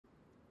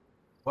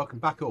Welcome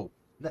back all.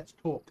 Let's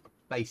talk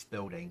base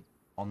building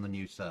on the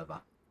new server.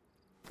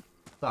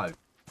 So,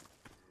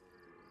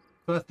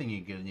 first thing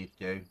you're going to need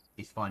to do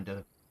is find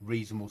a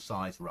reasonable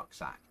size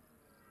rucksack.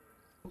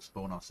 We'll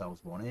spawn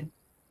ourselves one in.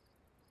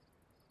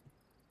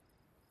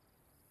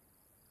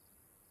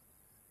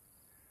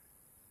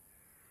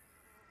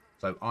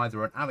 So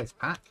either an Alice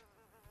pack,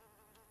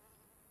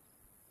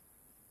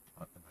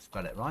 if I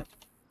spell it right,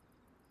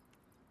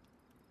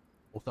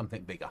 or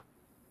something bigger.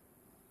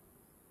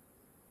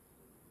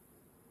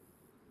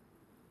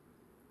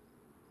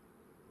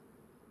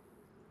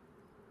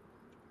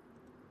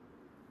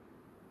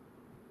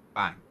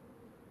 Bang.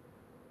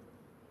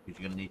 Because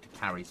you're going to need to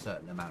carry a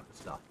certain amount of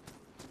stuff.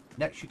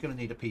 Next, you're going to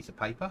need a piece of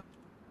paper.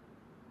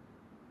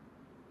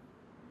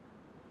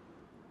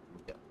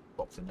 We'll get a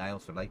box of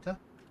nails for later.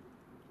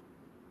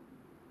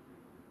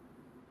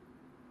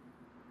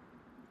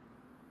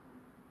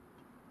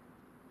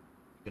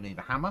 You're going to need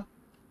a hammer.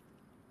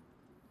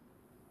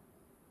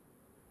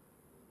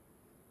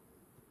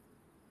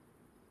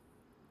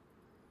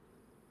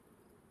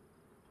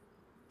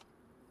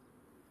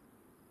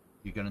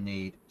 You're going to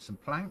need some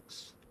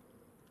planks.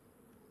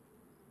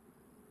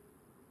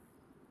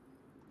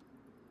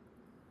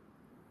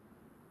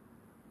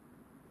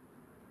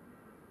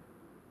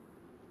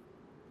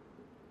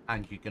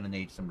 And you're going to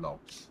need some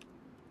logs.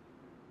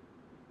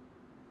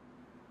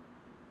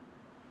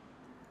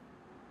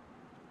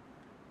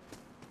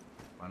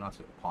 A nice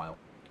little pile.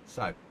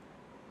 So,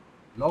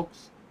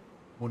 logs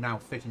will now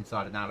fit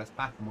inside an Alice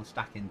pack and will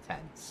stack in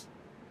 10s.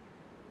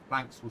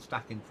 Planks will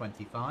stack in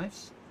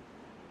 25s.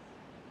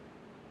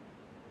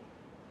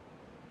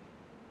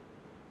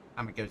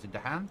 Hammer goes into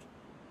hand.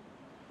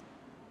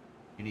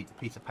 You need a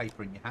piece of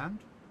paper in your hand.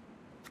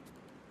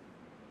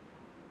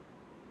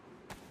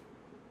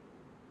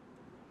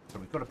 So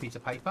we've got a piece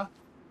of paper.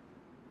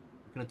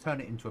 We're going to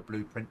turn it into a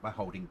blueprint by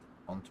holding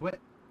onto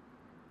it.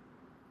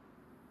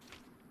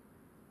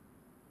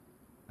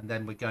 And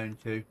then we're going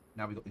to,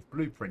 now we've got this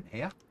blueprint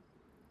here.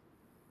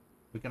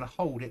 We're going to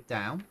hold it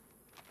down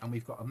and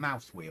we've got a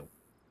mouse wheel.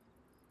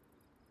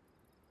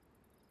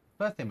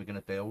 First thing we're going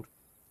to build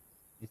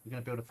is we're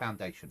going to build a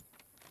foundation.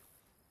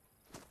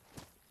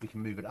 We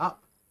can move it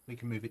up, we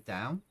can move it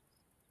down,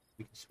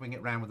 we can swing it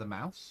around with a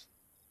mouse.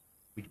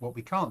 What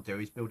we can't do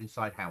is build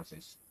inside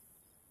houses.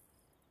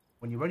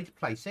 When you're ready to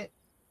place it, it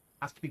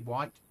has to be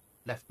white,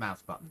 left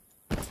mouse button.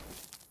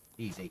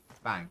 Easy,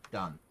 bang,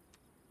 done.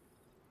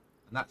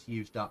 And that's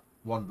used up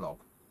one log.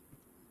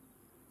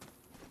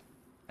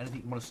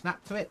 Anything you want to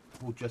snap to it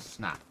will just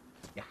snap.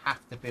 You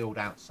have to build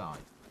outside.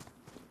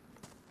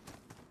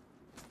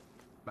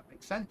 That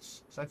makes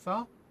sense so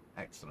far?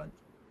 Excellent.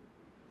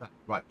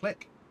 Right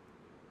click.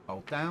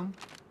 Hold down.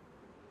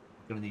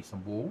 You're going to need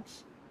some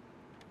walls.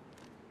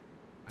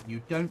 And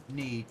you don't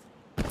need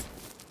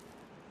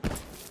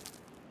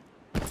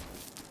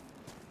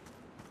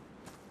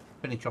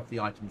finish off the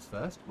items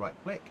first. Right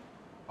click.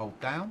 Hold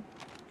down.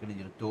 You're going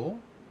to need a door.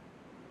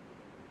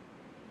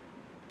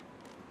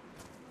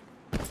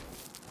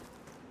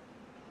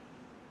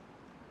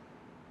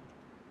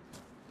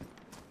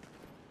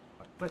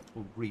 Right click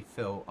will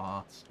refill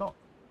our stock.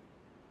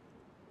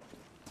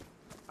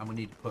 And we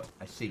need to put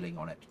a ceiling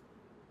on it.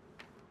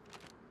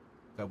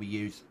 So we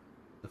use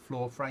the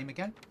floor frame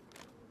again.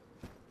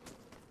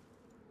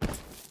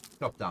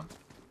 Job done.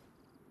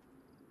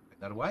 Take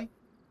that away.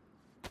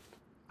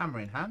 Hammer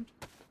in hand.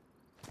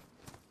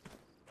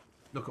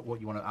 Look at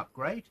what you want to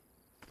upgrade.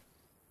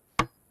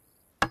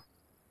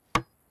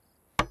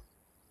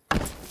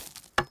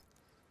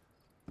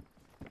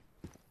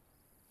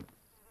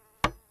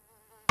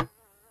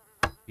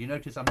 You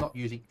notice I'm not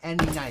using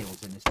any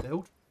nails in this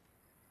build.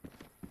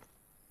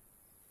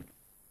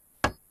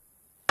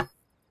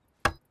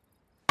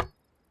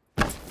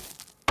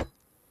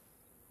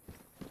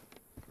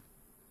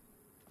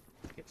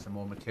 Get some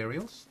more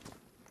materials.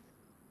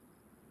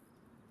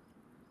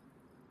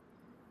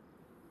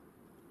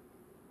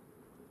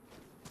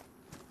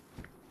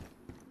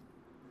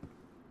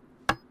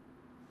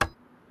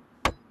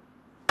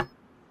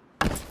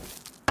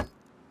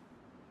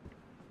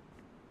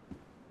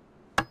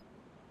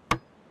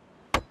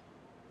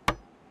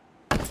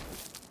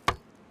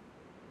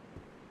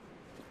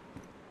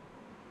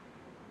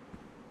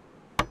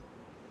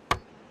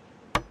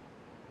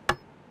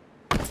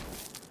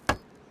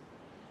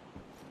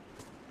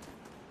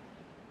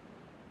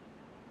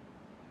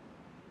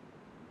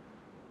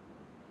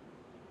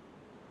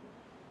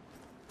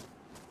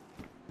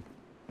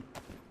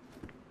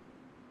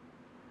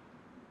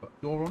 Put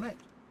door on it.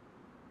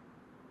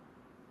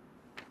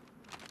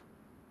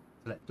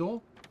 Select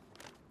door.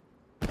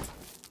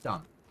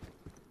 Done.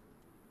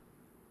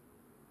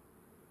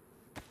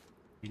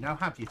 You now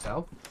have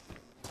yourself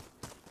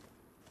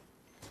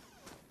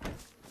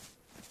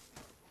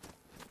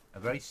a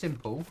very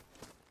simple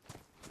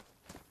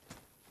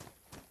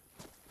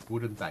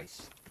wooden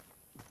base.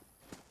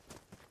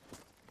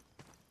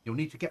 You'll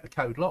need to get the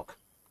code lock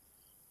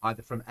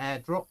either from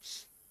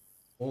airdrops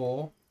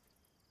or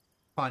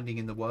finding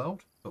in the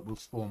world, but we'll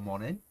spawn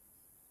one in.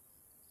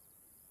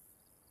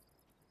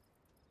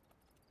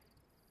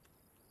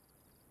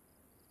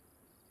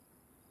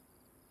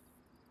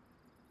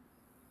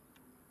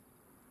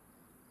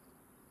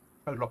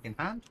 code lock in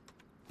hand.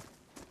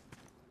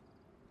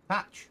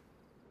 Attach.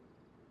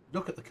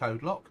 Look at the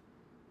code lock.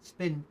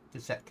 Spin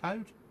to set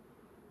code.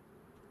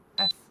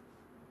 F.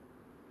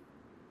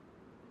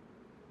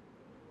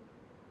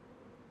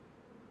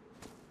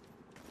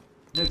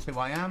 Knows who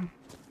I am.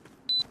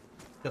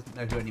 Doesn't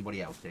know who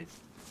anybody else is.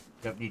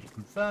 Don't need to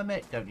confirm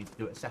it. Don't need to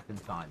do it a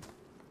second time.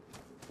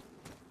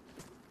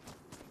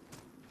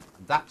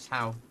 And that's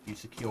how you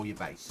secure your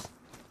base.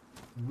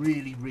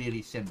 Really,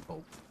 really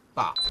simple.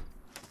 But,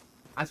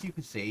 as you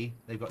can see,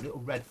 they've got little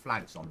red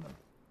flags on them.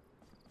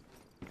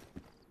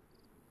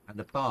 And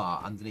a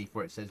bar underneath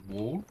where it says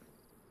wall.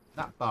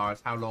 That bar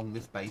is how long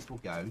this base will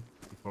go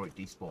before it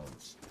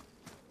despawns.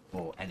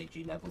 Or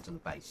energy levels of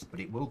the base. But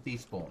it will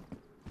despawn.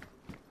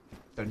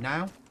 So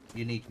now,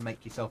 you need to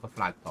make yourself a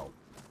flagpole.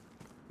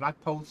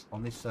 Flagpoles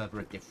on this server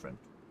are different.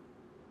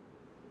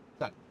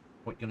 So,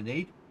 what you're going to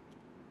need?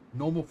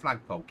 Normal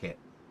flagpole kit.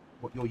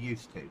 What you're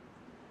used to.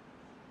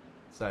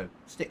 So,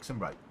 sticks and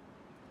rope.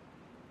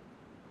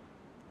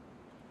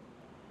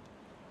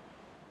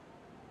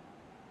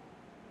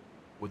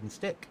 Wooden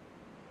stick.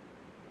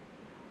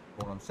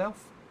 All on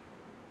self.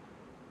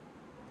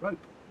 Rope.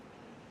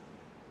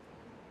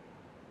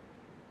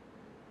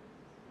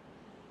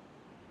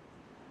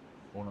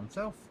 All on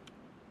self.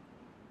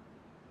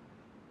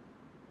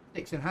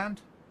 Sticks in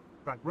hand.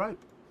 Drag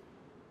rope.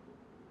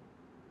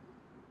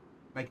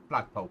 Make a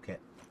flagpole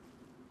kit.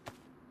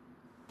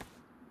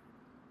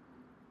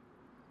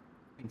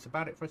 Thinks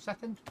about it for a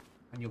second,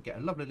 and you'll get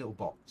a lovely little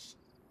box.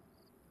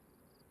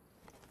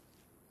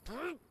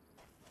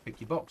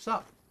 Pick your box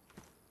up.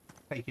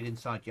 Take it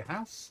inside your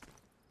house.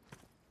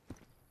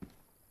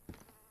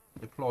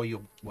 Deploy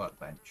your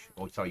workbench,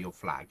 or sorry, your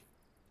flag.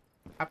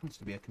 It happens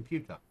to be a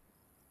computer.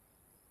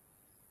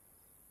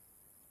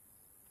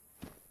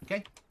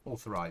 Okay,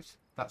 authorize.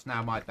 That's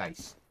now my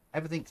base.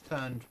 Everything's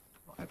turned,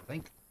 not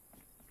everything.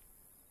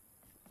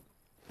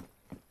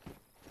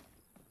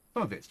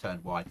 Some of it's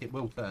turned white. It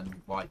will turn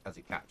white as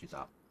it catches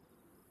up.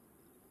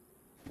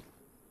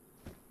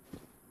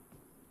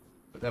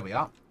 But there we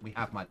are. We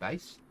have my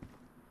base.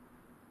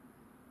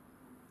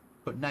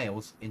 Put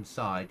nails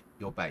inside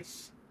your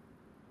base.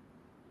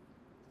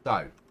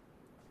 So,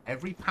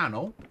 every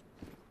panel,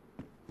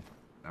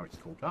 now it's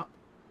caught up,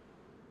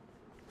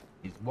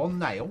 is one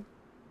nail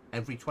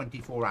every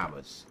 24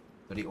 hours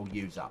that it will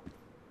use up.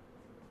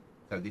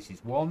 So this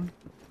is 1,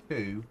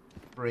 2,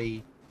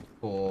 3,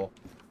 4,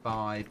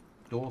 5,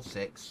 door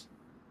 6,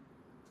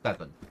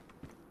 7.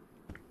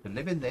 To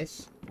live in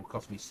this will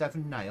cost me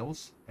 7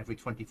 nails every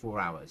 24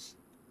 hours.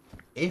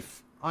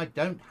 If I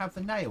don't have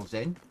the nails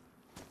in,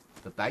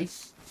 the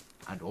base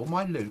and all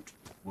my loot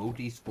will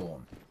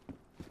despawn.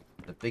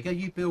 The bigger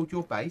you build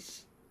your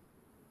base,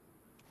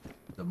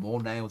 the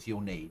more nails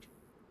you'll need.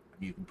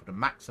 And you can put a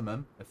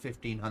maximum of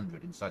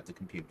 1500 inside the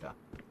computer.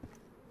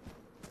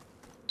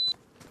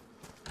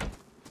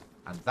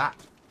 And that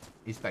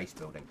is base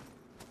building.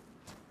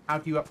 How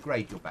do you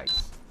upgrade your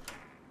base?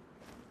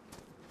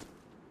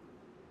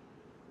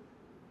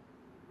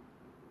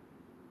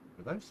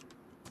 For those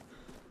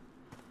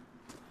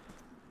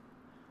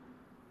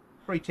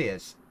 3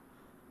 tiers.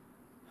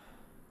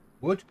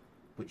 Wood,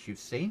 which you've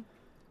seen,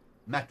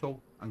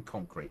 metal and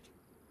concrete.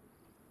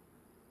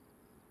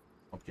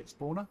 Object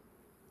spawner.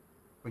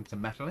 Bring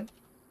some metal in.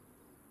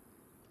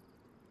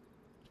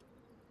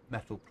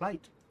 Metal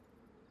plate.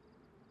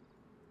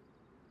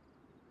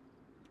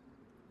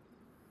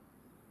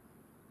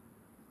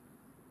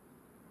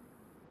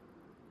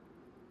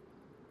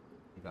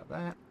 Leave that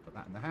there. Put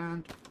that in the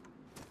hand.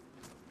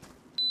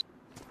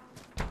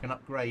 You can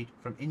upgrade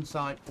from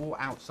inside or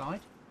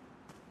outside.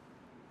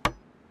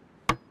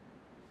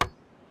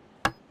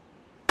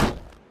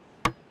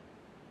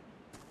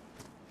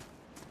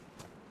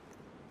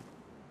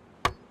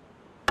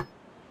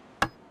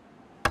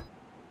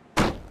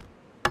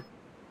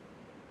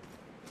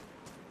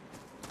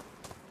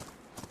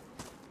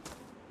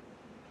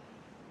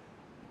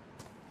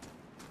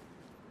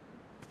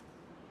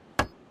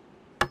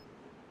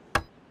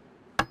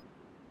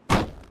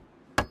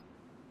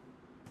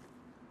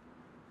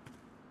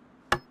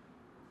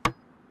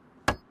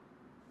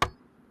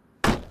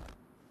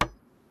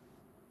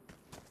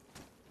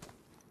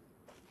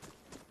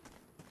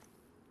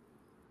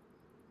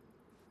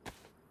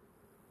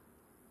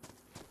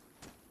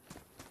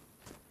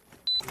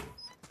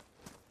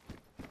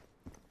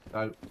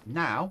 So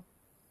now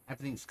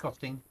everything's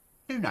costing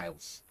 2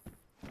 nails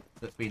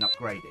that's been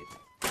upgraded.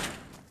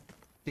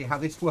 See how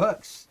this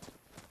works?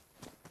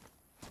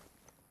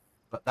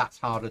 But that's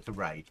harder to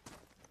raid.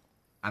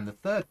 And the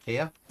 3rd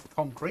tier,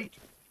 concrete.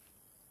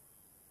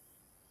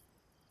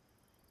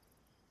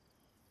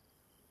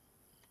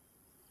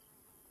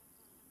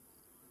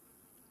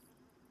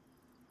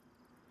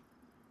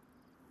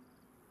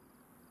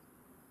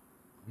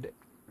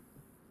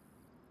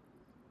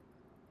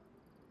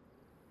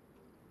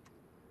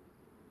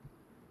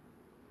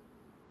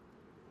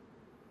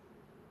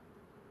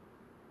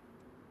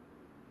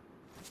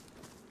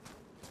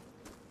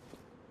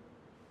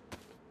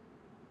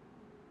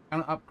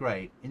 Cannot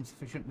upgrade.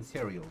 Insufficient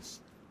materials.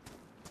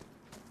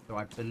 So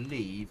I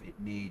believe it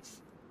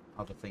needs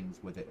other things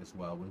with it as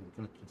well. We're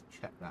going to just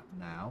check that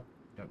now.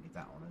 We don't need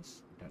that on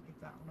us. We don't need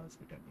that on us.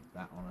 We don't need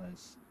that on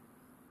us.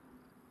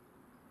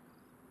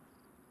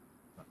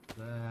 That's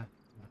there.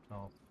 That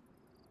off.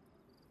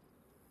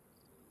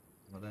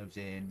 One of those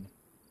in.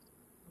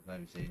 One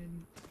of those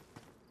in.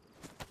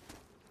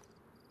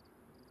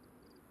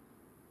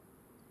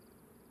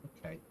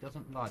 Okay,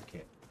 doesn't like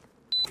it.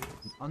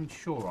 I'm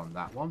unsure on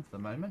that one for the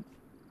moment.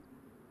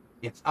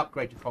 Yes,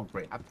 upgrade to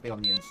concrete. Have to be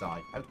on the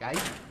inside. Okay.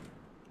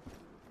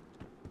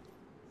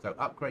 So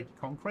upgrade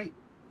to concrete.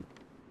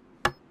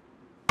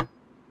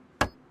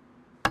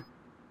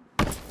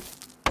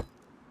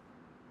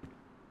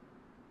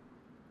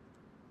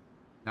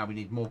 Now we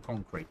need more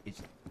concrete.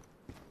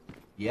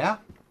 Yeah?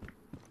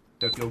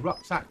 So if your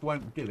rucksack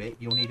won't do it,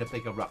 you'll need a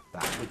bigger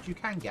rucksack, which you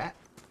can get.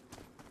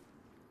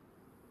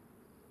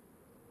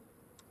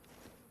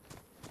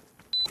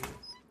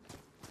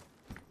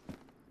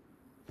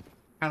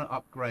 Cannot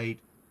upgrade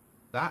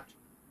that.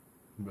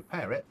 I can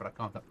repair it, but I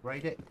can't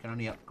upgrade it. I can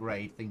only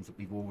upgrade things that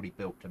we've already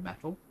built to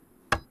metal.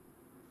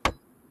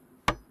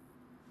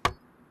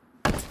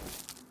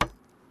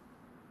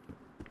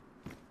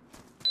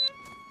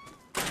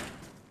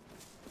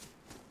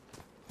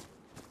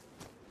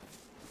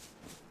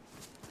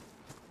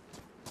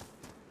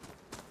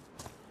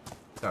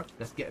 So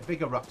let's get a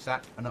bigger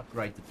rucksack and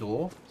upgrade the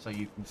door so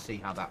you can see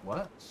how that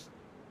works.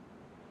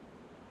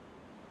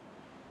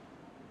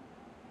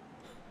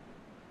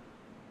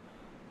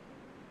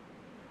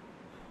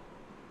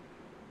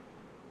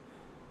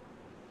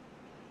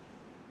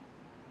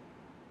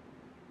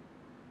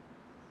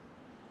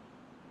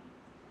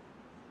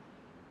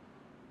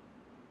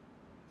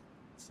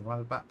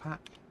 Survival backpack.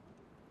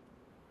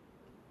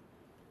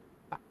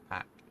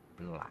 Backpack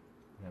black.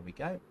 There we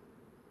go.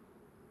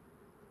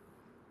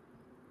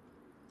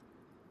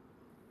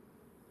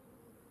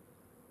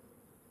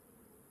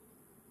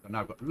 So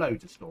now I've got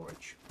loads of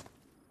storage.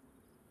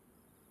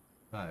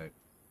 So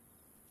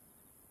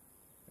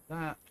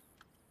that.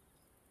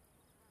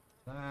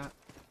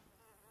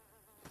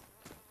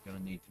 Gonna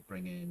need to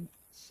bring in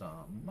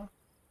some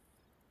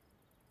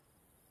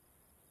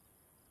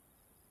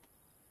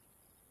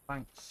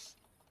planks.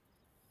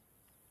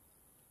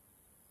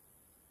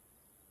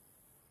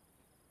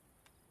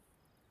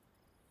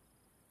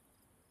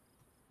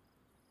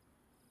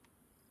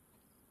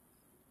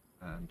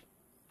 And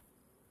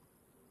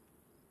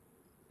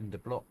cinder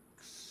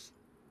blocks.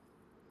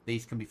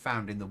 These can be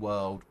found in the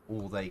world,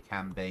 or they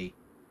can be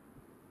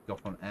got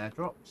on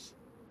airdrops.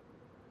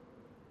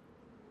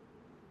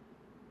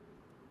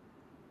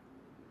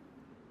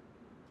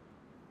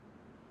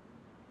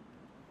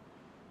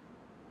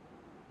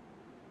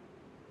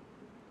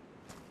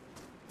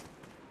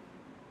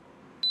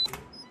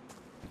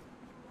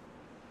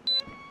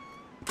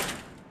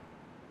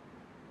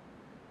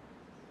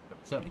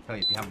 Certainly tell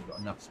you if you haven't got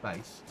enough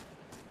space,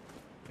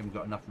 if you haven't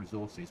got enough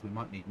resources, we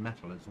might need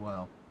metal as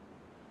well.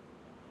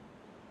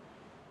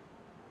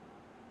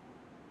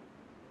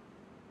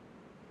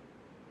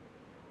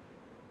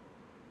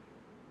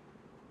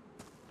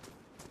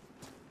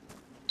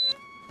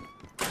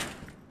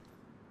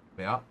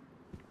 We are.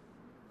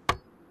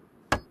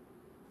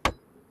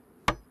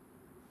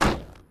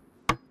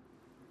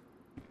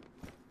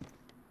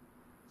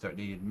 So it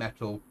needed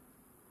metal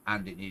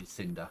and it needed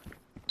cinder.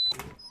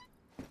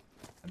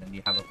 And then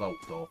you have a vault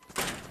door.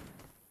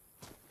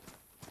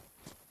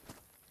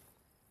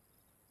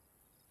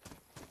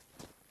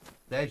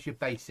 There's your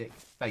basic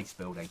base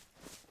building.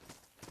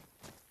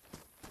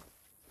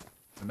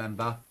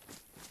 Remember,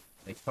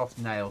 they toss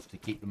nails to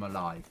keep them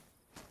alive.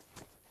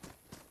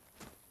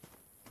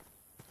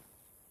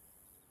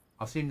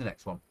 I'll see you in the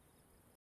next one.